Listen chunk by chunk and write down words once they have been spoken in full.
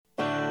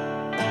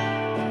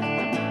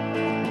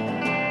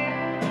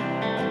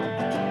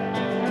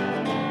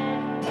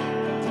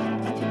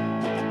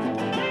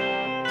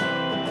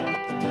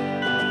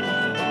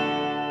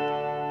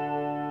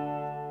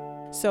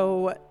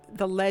So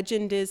the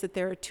legend is that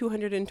there are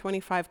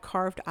 225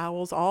 carved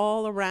owls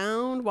all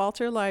around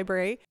Walter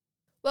Library.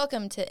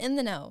 Welcome to In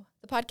the Know,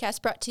 the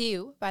podcast brought to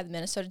you by the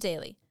Minnesota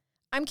Daily.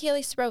 I'm Kaylee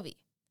Srovey,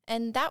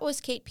 and that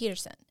was Kate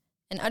Peterson,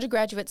 an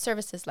undergraduate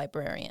services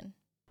librarian.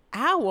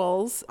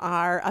 Owls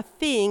are a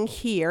thing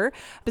here,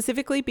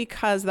 specifically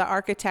because the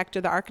architect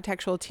or the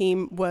architectural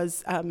team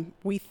was,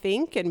 we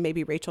think, and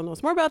maybe Rachel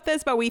knows more about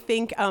this, but we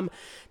think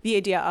the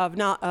idea of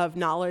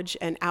knowledge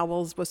and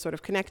owls was sort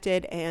of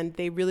connected, and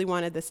they really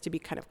wanted this to be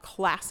kind of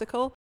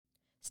classical.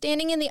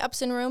 Standing in the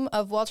Upson Room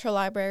of Walter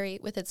Library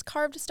with its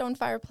carved stone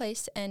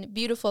fireplace and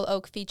beautiful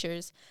oak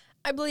features,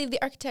 I believe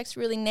the architects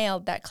really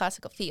nailed that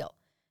classical feel.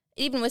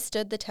 It even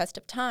withstood the test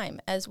of time,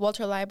 as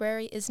Walter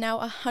Library is now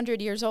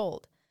 100 years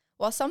old.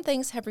 While some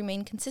things have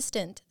remained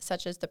consistent,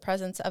 such as the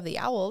presence of the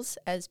owls,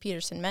 as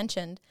Peterson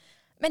mentioned,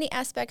 many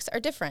aspects are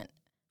different.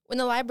 When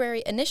the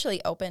library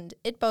initially opened,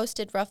 it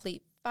boasted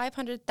roughly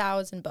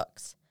 500,000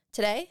 books.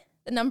 Today,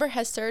 the number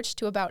has surged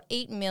to about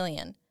 8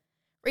 million.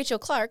 Rachel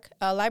Clark,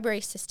 a library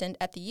assistant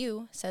at the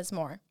U, says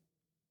more.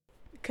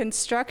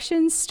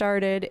 Construction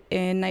started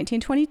in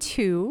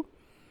 1922.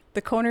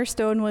 The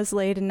cornerstone was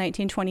laid in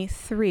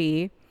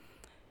 1923.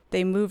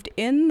 They moved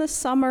in the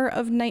summer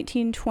of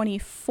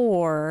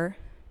 1924.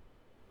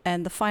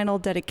 And the final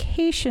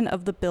dedication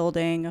of the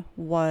building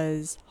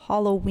was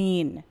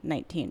Halloween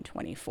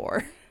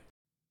 1924.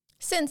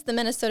 Since the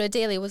Minnesota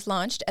Daily was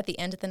launched at the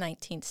end of the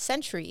 19th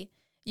century,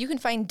 you can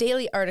find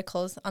daily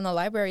articles on the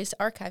library's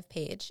archive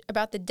page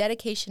about the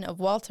dedication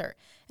of Walter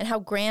and how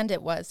grand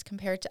it was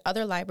compared to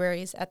other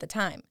libraries at the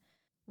time.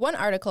 One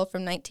article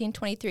from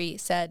 1923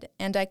 said,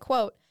 and I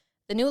quote,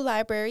 "The new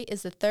library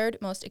is the third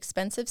most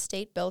expensive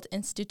state-built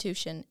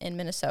institution in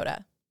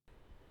Minnesota."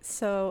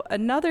 So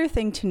another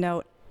thing to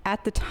note,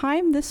 at the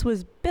time this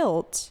was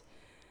built,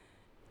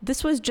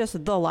 this was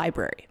just the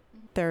library.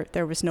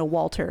 There was no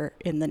Walter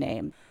in the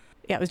name.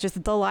 Yeah, it was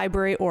just the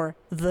library or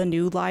the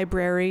new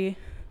library,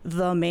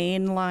 the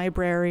main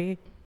library.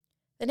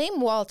 The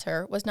name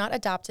Walter was not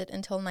adopted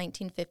until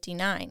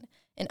 1959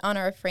 in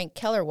honor of Frank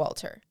Keller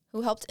Walter,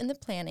 who helped in the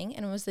planning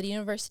and was the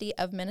University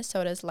of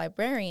Minnesota's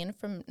librarian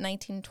from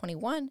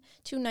 1921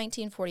 to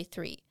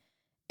 1943.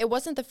 It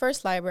wasn't the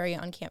first library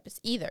on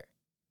campus either.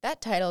 That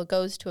title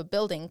goes to a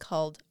building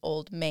called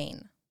Old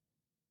Main.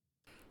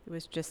 It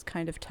was just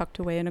kind of tucked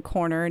away in a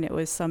corner, and it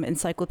was some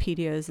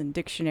encyclopedias and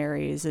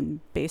dictionaries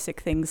and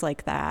basic things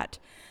like that.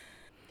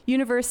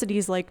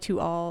 Universities like to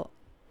all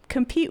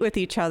compete with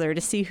each other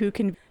to see who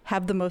can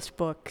have the most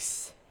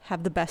books,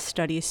 have the best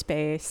study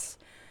space.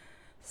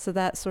 So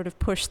that sort of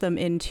pushed them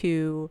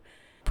into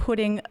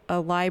putting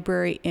a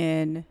library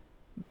in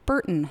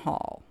Burton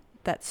Hall.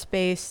 That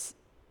space,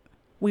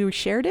 we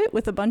shared it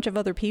with a bunch of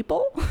other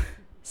people.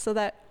 So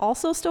that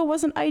also still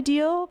wasn't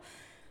ideal.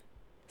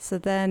 So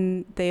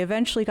then they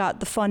eventually got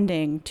the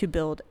funding to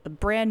build a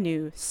brand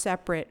new,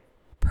 separate,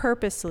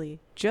 purposely,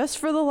 just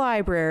for the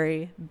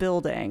library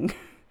building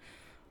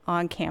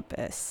on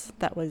campus.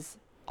 That was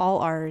all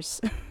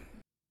ours.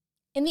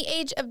 In the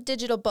age of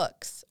digital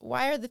books,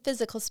 why are the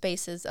physical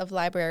spaces of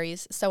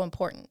libraries so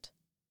important?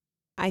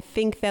 I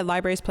think that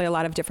libraries play a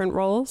lot of different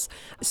roles.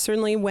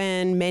 Certainly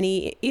when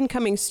many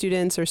incoming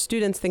students or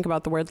students think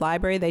about the word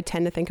library, they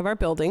tend to think of our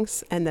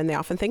buildings, and then they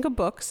often think of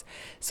books.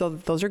 So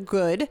those are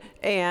good.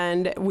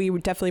 And we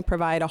would definitely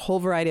provide a whole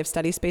variety of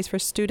study space for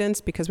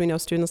students because we know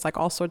students like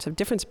all sorts of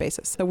different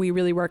spaces. So we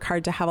really work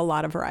hard to have a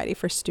lot of variety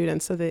for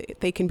students so that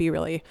they can be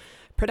really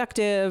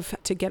productive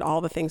to get all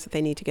the things that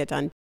they need to get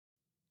done.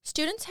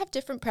 Students have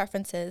different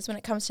preferences when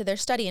it comes to their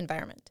study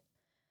environment.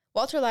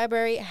 Walter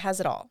Library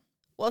has it all.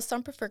 While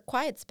some prefer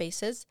quiet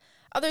spaces,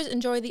 others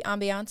enjoy the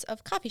ambiance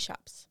of coffee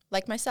shops,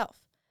 like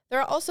myself. There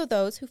are also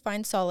those who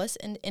find solace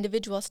in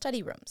individual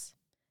study rooms.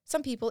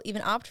 Some people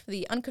even opt for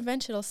the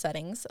unconventional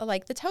settings,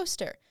 like the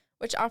toaster,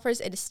 which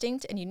offers a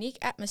distinct and unique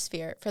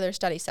atmosphere for their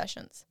study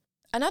sessions.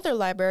 Another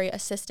library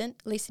assistant,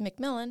 Lacey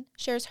McMillan,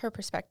 shares her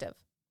perspective.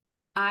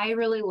 I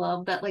really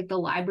love that the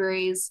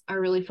libraries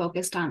are really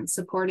focused on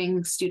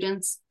supporting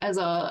students as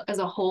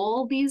a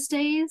whole these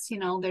days. You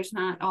know, there's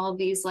not all of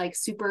these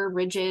super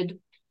rigid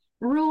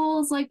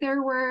rules like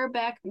there were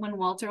back when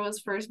Walter was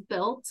first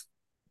built.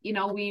 You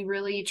know, we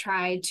really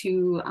try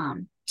to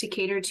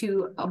cater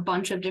to a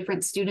bunch of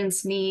different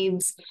students'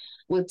 needs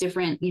with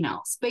different,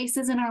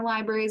 spaces in our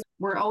libraries.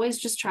 We're always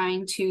just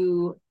trying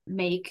to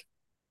make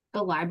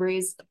the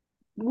libraries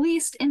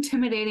least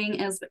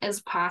intimidating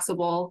as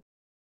possible.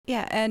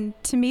 Yeah, and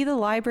to me, the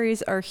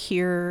libraries are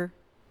here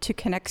to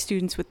connect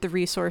students with the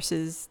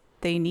resources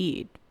they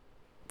need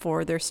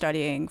for their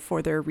studying,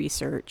 for their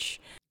research.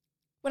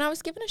 When I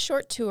was given a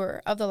short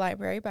tour of the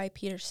library by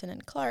Peterson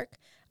and Clark,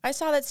 I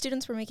saw that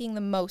students were making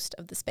the most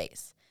of the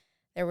space.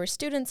 There were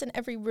students in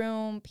every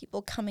room,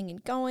 people coming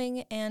and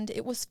going, and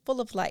it was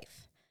full of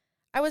life.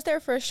 I was there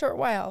for a short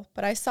while,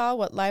 but I saw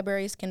what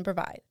libraries can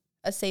provide,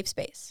 a safe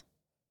space.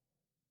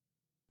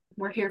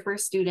 We're here for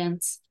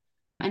students,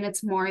 and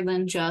it's more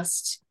than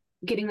just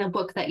getting the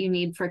book that you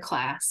need for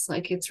class.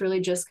 It's really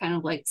just kind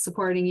of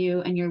supporting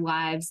you and your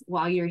lives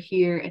while you're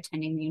here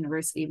attending the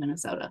University of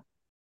Minnesota.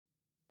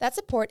 That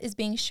support is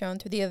being shown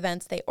through the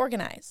events they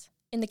organize.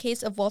 In the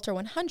case of Walter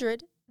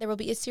 100, there will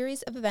be a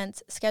series of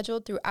events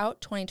scheduled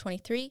throughout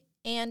 2023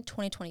 and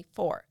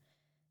 2024.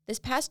 This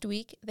past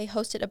week, they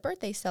hosted a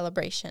birthday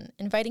celebration,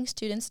 inviting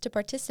students to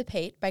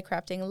participate by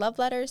crafting love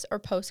letters or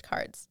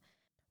postcards.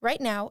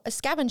 Right now, a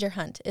scavenger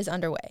hunt is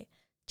underway,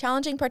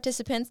 challenging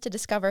participants to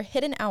discover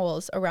hidden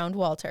owls around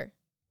Walter.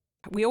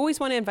 We always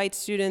want to invite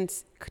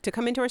students to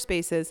come into our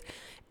spaces,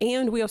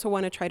 and we also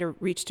want to try to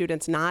reach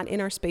students not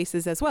in our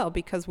spaces as well,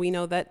 because we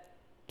know that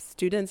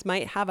students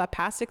might have a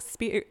past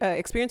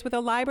experience with a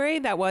library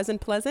that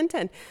wasn't pleasant,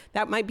 and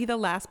that might be the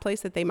last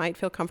place that they might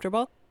feel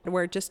comfortable.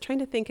 We're just trying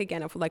to think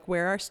again of like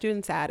where are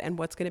students at and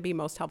what's going to be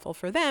most helpful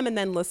for them, and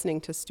then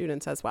listening to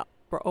students as well.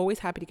 We're always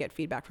happy to get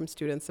feedback from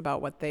students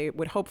about what they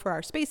would hope for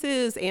our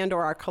spaces and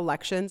or our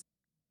collections.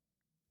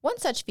 One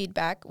such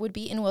feedback would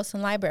be in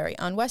Wilson Library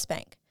on West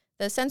Bank,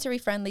 the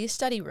sensory-friendly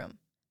study room.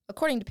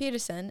 According to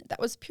Peterson, that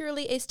was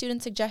purely a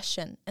student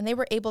suggestion, and they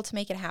were able to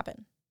make it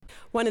happen.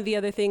 One of the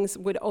other things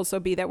would also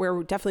be that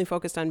we're definitely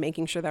focused on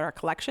making sure that our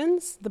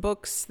collections, the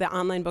books, the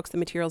online books, the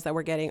materials that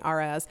we're getting are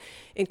as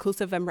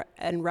inclusive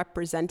and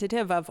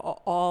representative of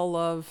all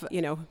of,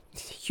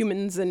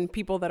 humans and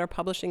people that are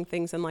publishing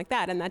things and like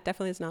that. And that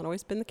definitely has not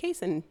always been the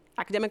case in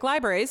academic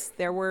libraries.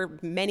 There were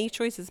many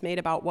choices made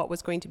about what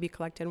was going to be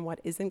collected and what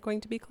isn't going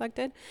to be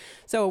collected.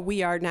 So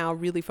we are now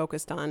really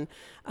focused on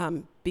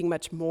being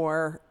much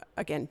more,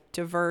 again,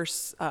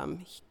 diverse,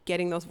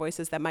 getting those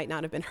voices that might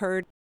not have been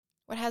heard.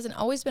 What hasn't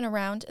always been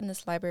around in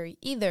this library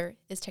either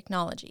is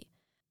technology.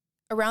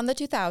 Around the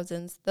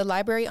 2000s, the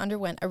library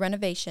underwent a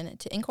renovation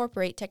to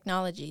incorporate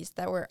technologies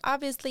that were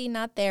obviously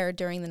not there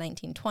during the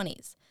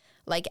 1920s,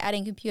 like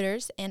adding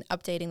computers and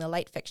updating the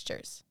light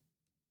fixtures.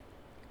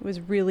 It was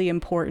really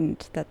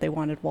important that they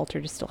wanted Walter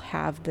to still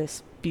have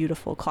this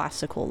beautiful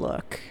classical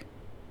look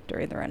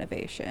during the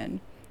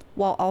renovation,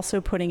 while also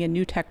putting in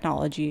new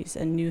technologies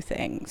and new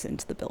things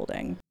into the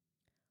building.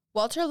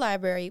 Walter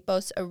Library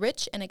boasts a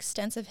rich and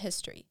extensive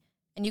history,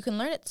 and you can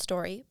learn its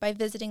story by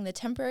visiting the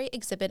temporary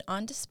exhibit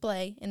on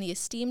display in the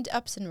esteemed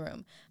Upson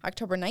Room,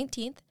 October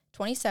 19th,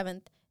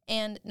 27th,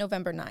 and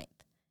November 9th.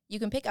 You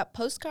can pick up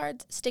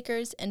postcards,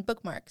 stickers, and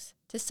bookmarks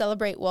to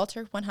celebrate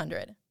Walter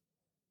 100.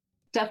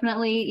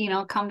 Definitely,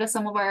 come to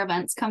some of our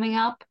events coming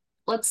up.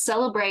 Let's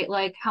celebrate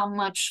how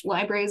much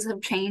libraries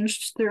have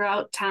changed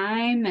throughout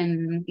time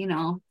and,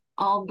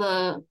 all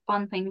the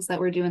fun things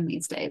that we're doing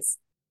these days.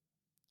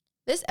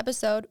 This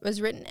episode was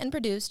written and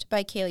produced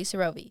by Kaylee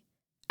Sarovi.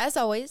 As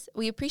always,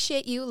 we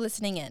appreciate you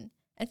listening in,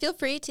 and feel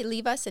free to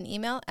leave us an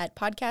email at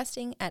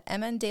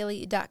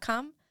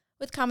podcasting@mndaily.com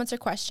with comments or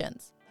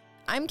questions.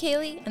 I'm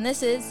Kaylee, and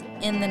this is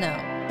In the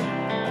Know.